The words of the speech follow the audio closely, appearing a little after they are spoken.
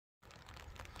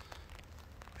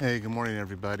Hey, good morning,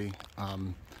 everybody.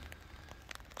 I'm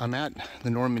at the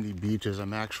Normandy beaches.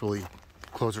 I'm actually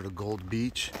closer to Gold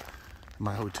Beach.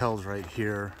 My hotel's right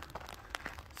here.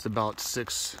 It's about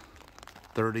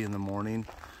 6:30 in the morning.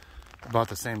 About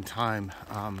the same time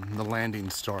the landing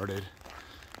started.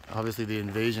 Obviously, the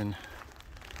invasion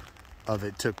of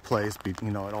it took place.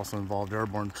 You know, it also involved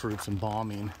airborne troops and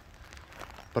bombing.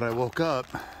 But I woke up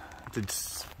to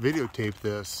videotape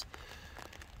this,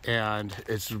 and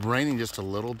it's raining just a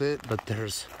little bit, but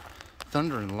there's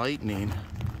thunder and lightning,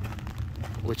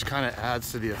 which kind of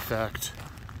adds to the effect,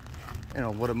 you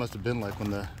know, what it must have been like when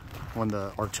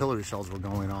the artillery shells were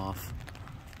going off.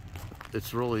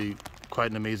 It's really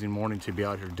quite an amazing morning to be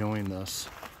out here doing this.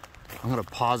 I'm gonna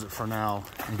pause it for now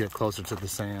and get closer to the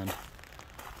sand.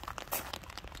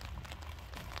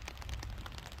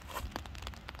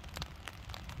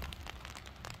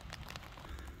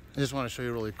 I just want to show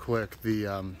you really quick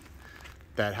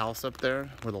that house up there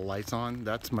where the light's on.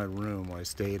 That's my room where I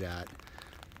stayed at.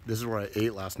 This is where I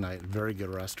ate last night. Very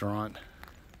good restaurant.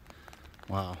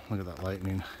 Wow, look at that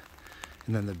lightning.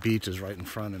 And then the beach is right in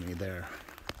front of me there.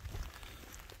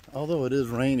 Although it is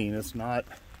raining, it's not.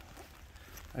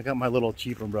 I got my little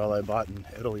cheap umbrella I bought in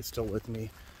Italy still with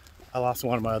me. I lost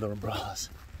one of my other umbrellas.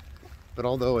 But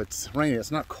although it's raining,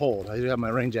 it's not cold. I do have my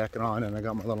rain jacket on and I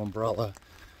got my little umbrella.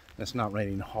 It's not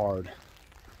raining hard.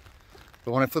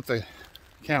 But when I flip the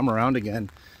camera around again,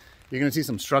 you're gonna see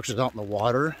some structures out in the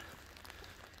water.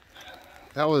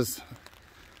 That was,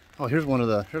 oh, here's one of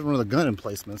the gun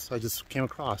emplacements I just came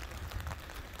across.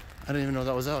 I didn't even know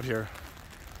that was out here.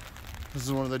 This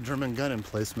is one of the German gun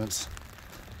emplacements.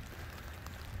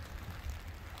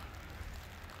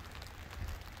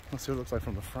 Let's see what it looks like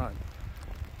from the front.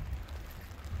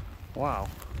 Wow.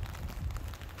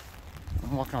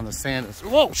 I'm walking on the sand.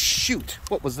 Whoa, shoot!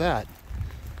 What was that?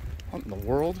 What in the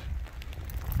world?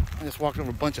 I just walked over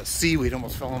a bunch of seaweed,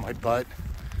 almost fell on my butt.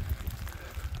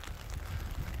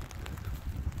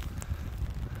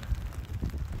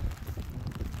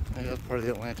 Maybe that's part of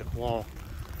the Atlantic Wall.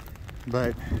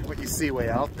 But what you see way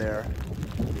out there,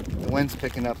 the wind's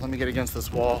picking up. Let me get against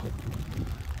this wall.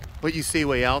 What you see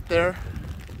way out there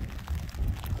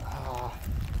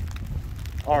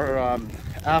are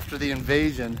after the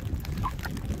invasion.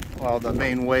 Well, the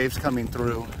main waves coming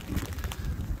through.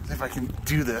 If I can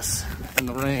do this in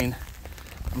the rain,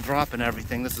 I'm dropping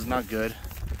everything. This is not good.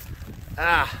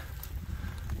 Ah!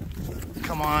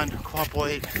 Come on,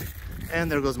 cooperate.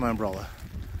 And there goes my umbrella.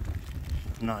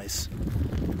 Nice.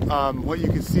 What you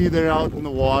can see there out in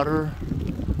the water,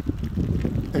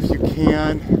 if you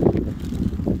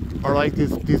can, are like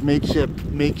these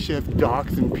makeshift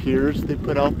docks and piers they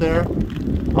put out there.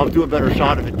 I'll do a better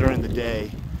shot of it during the day.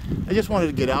 I just wanted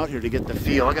to get out here to get the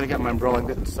feel. I gotta get my umbrella and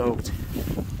get soaked.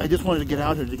 I just wanted to get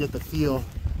out here to get the feel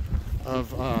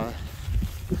of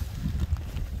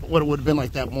what it would have been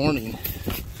like that morning.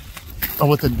 On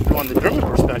the German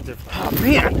perspective. Oh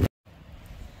man!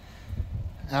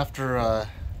 After I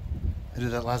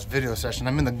did that last video session,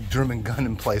 I'm in the German gun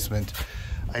emplacement.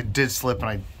 I did slip and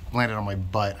I landed on my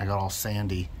butt. I got all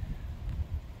sandy.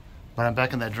 But I'm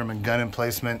back in that German gun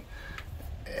emplacement.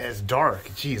 It's dark.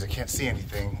 Jeez, I can't see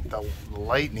anything. The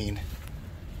lightning.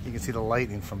 You can see the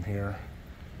lightning from here.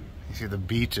 You see the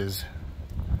beaches.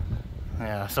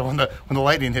 Yeah, so when the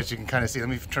lightning hits, you can kind of see. Let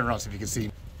me turn around so if you can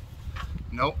see.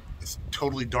 Nope, it's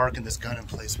totally dark in this gun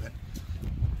emplacement.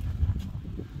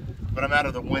 But I'm out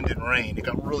of the wind and rain. It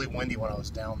got really windy when I was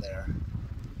down there.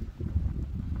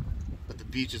 But the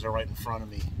beaches are right in front of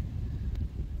me.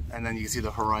 And then you can see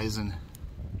the horizon.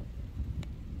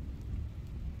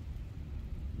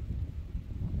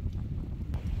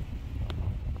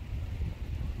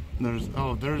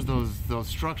 There's those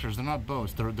structures. They're not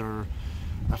boats. They're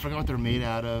I forgot what they're made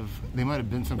out of. They might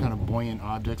have been some kind of buoyant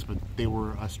objects, but they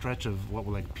were a stretch of what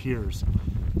were like piers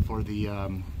for the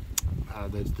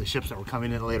ships that were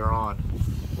coming in later on.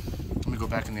 Let me go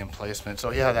back in the emplacement.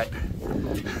 So yeah,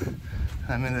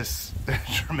 I'm in this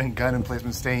German gun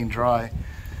emplacement, staying dry.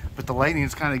 But the lightning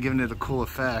is kind of giving it a cool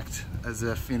effect, as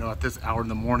if, you know, at this hour in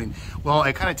the morning. Well,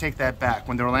 I kind of take that back.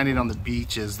 When they were landing on the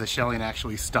beaches, the shelling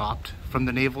actually stopped from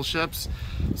the naval ships,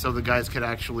 so the guys could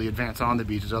actually advance on the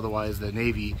beaches. Otherwise, the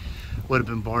Navy would have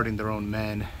been bombarding their own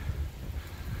men.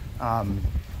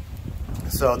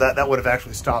 So that would have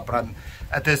actually stopped. But I'm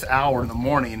at this hour in the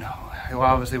morning. Well,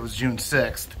 obviously it was June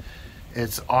 6th.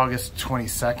 It's August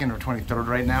 22nd or 23rd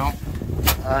right now.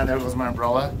 And there goes my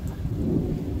umbrella.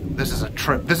 This is a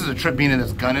trip. This is a trip being in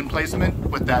this gun emplacement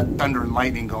with that thunder and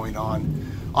lightning going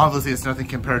on. Obviously, it's nothing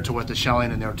compared to what the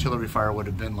shelling and the artillery fire would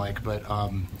have been like, but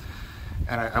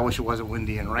And I wish it wasn't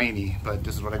windy and rainy, but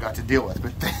this is what I got to deal with.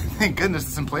 But thank goodness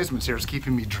this emplacements here is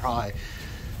keeping me dry.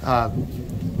 Wow,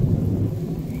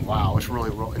 it's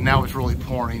really, now it's really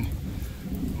pouring.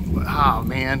 Oh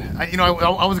man,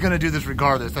 I was gonna do this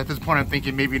regardless. At this point I'm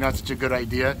thinking maybe not such a good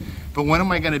idea, but when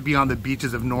am I gonna be on the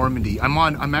beaches of Normandy?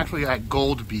 I'm actually at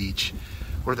Gold Beach,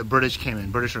 where the British came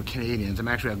in, British or Canadians. I'm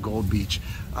actually at Gold Beach.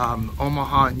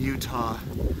 Omaha and Utah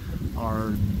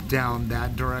are down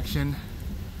that direction.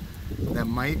 That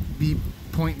might be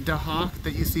Point de Hoc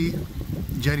that you see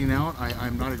jetting out.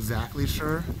 I'm not exactly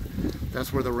sure.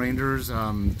 That's where the Rangers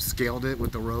scaled it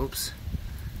with the ropes.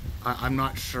 I'm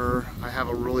not sure. I have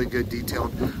a really good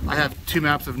detailed, I have 2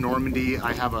 maps of Normandy.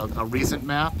 I have a recent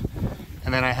map,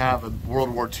 and then I have a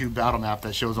World War II battle map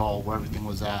that shows all where everything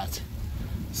was at.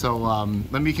 So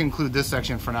let me conclude this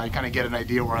section for now. You kind of get an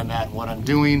idea where I'm at and what I'm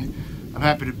doing. I'm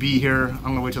happy to be here. I'm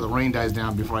gonna wait till the rain dies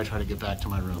down before I try to get back to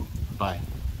my room. Bye.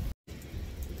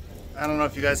 I don't know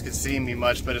if you guys can see me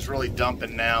much, but it's really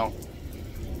dumping now.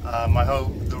 I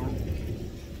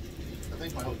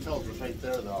think my hotel's right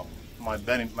there though. My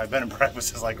bed and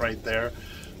breakfast is like right there.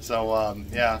 So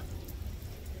yeah,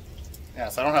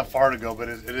 so I don't have far to go, but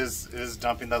it is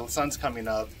dumping. The sun's coming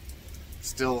up.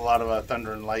 Still a lot of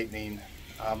thunder and lightning.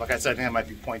 Like I said, I think it might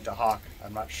be Point de Hoc.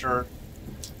 I'm not sure.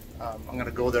 I'm gonna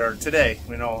go there today.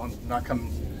 You know, I'm not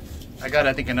coming. I got,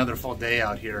 I think, another full day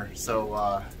out here.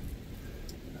 So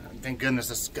thank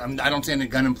goodness I don't see any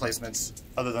gun emplacements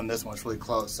other than this one. It's really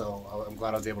close. So I'm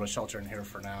glad I was able to shelter in here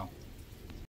for now.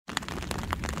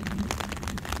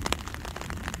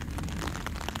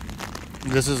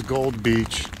 This is Gold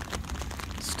Beach.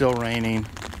 It's still raining.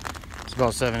 It's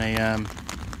about 7 a.m.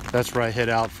 That's where I hid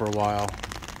out for a while.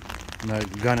 And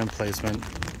the gun emplacement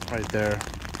right there.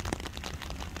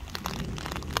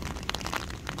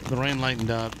 The rain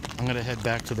lightened up. I'm gonna head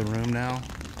back to the room now.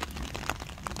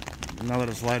 And now that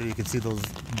it's lighter, you can see those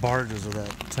barges of that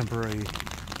temporary,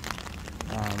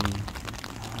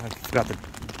 I forgot the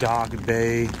dock,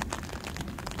 bay,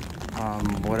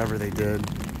 whatever they did.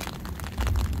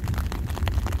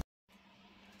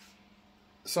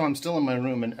 So I'm still in my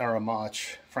room in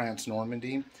Arromaches, France,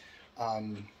 Normandy.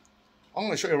 I'm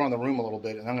going to show you around the room a little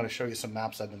bit, and I'm going to show you some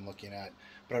maps I've been looking at.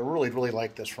 But I really, really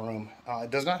like this room.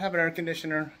 It does not have an air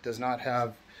conditioner, does not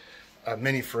have a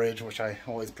mini fridge, which I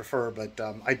always prefer, but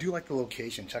I do like the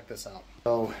location. Check this out.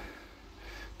 So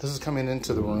this is coming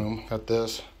into the room. Got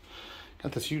this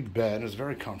huge bed. It's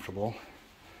very comfortable.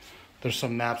 There's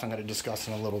some maps I'm going to discuss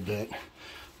in a little bit,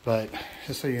 but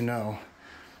just so you know,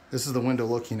 this is the window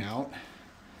looking out.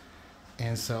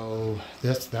 And so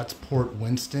that's Port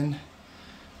Winston,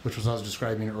 which was I was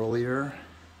describing earlier.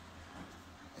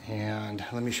 And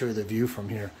let me show you the view from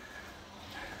here.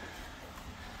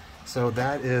 So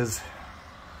that's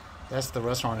the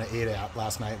restaurant I ate at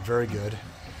last night. Very good.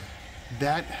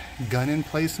 That gun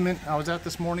emplacement I was at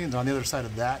this morning is on the other side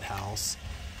of that house.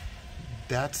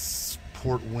 That's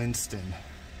Port Winston.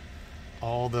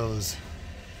 All those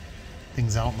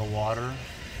things out in the water.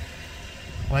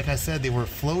 Like I said, they were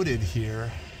floated here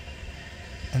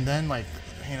and then, like,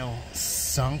 you know,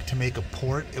 sunk to make a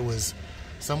port. It was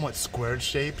somewhat squared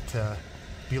shaped to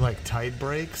be like tide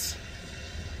breaks.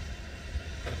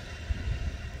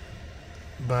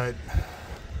 But,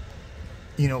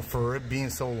 you know, for it being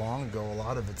so long ago, a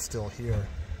lot of it's still here.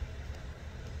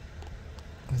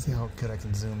 Let me see how good I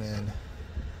can zoom in.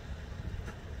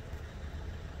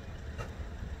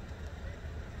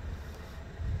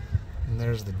 And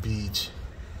there's the beach.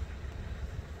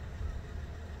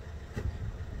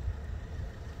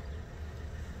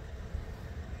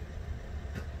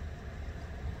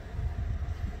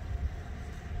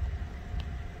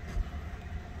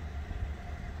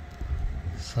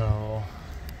 So,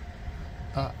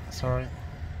 sorry.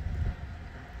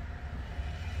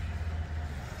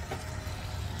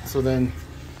 So then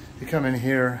you come in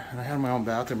here, and I had my own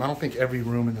bathroom. I don't think every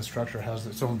room in the structure has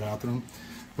its own bathroom,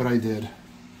 but I did.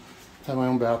 Had my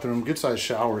own bathroom, good sized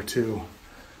shower too.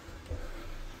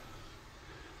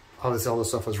 Obviously all this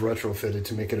stuff was retrofitted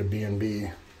to make it a B&B,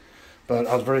 but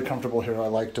I was very comfortable here. I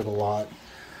liked it a lot.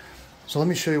 So let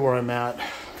me show you where I'm at.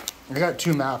 I got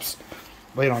 2 maps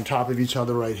laid on top of each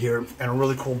other right here, and a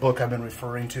really cool book I've been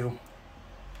referring to.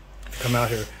 Come out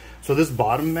here. So this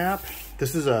bottom map,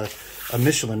 this is a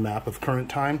Michelin map of current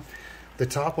time. The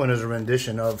top one is a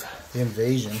rendition of the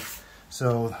invasion.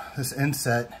 So this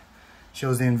inset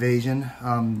shows the invasion.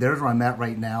 There's where I'm at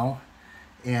right now,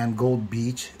 and Gold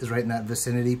Beach is right in that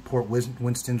vicinity. Port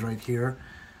Winston's right here.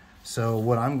 So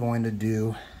what I'm going to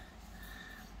do,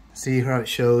 see how it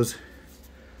shows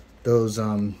those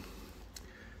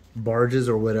barges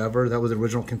or whatever. That was the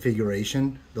original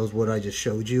configuration. Those what I just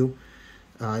showed you.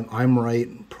 I'm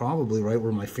right, probably right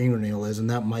where my fingernail is, and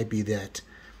that might be that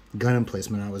gun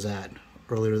emplacement I was at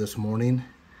earlier this morning.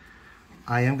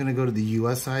 I am going to go to the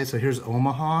U.S. side, so here's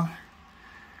Omaha.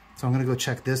 So I'm going to go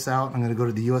check this out. I'm going to go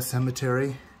to the U.S. Cemetery.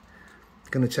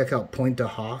 I'm going to check out Point de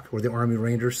Hoc, where the Army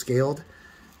Rangers scaled,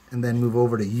 and then move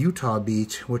over to Utah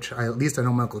Beach, which at least I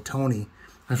know my Uncle Tony,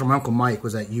 and from my Uncle Mike,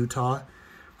 was at Utah.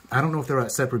 I don't know if they're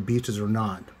at separate beaches or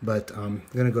not, but I'm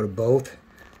going to go to both.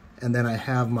 And then I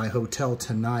have my hotel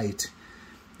tonight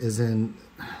is in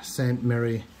St.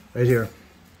 Mary, right here.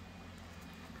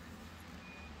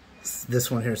 This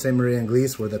one here, St. Marie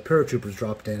Anglise, where the paratroopers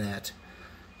dropped in at.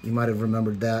 You might have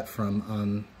remembered that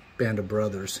from Band of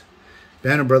Brothers.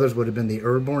 Band of Brothers would have been the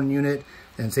airborne unit,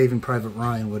 and Saving Private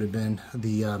Ryan would have been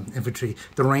the infantry,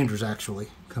 the Rangers actually,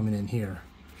 coming in here.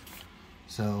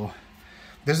 So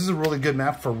this is a really good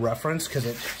map for reference because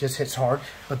it just hits hard.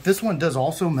 But this one does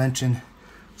also mention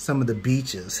some of the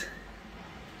beaches,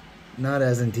 not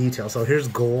as in detail. So here's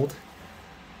Gold.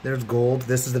 There's Gold.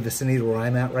 This is the vicinity where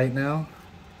I'm at right now.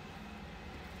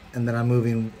 And then I'm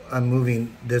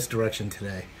moving this direction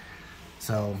today.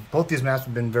 So both these maps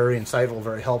have been very insightful,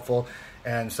 very helpful,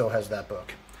 and so has that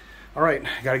book. All right,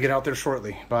 got to get out there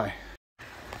shortly. Bye.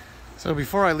 So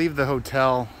before I leave the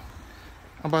hotel,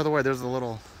 oh, by the way, there's a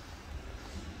little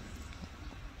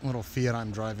Fiat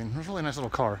I'm driving. It's a really nice little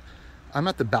car. I'm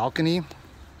at the balcony,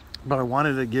 but I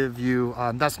wanted to give you,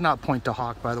 that's not Point de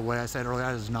Hoc, by the way. I said earlier,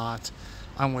 that is not.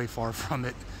 I'm way far from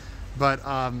it. But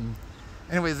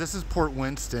anyways, this is Port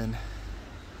Winston.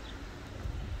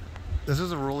 This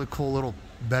is a really cool little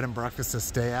bed and breakfast to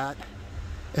stay at.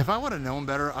 If I would have known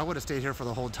better, I would have stayed here for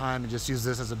the whole time and just used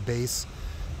this as a base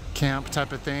camp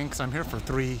type of thing, because I'm here for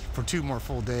 2 more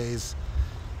full days.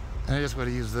 And I just would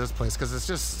have used this place because it's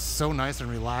just so nice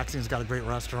and relaxing. It's got a great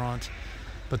restaurant.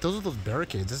 But those are those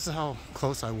barricades. This is how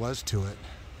close I was to it.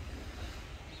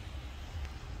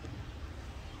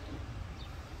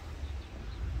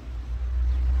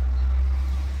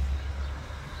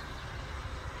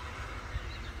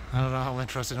 I don't know how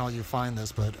interesting all you find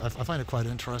this, but I find it quite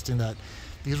interesting that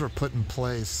these were put in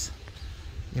place,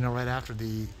 you know, right after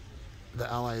the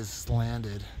Allies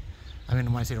landed. I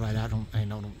mean, when I say right after, I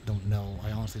don't know.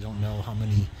 I honestly don't know how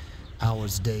many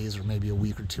hours, days, or maybe a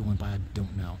week or 2 went by. I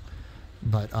don't know.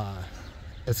 But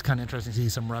it's kind of interesting to see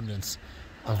some remnants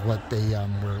of what they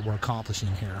were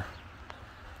accomplishing here.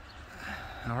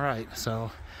 All right, so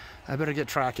I better get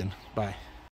tracking. Bye.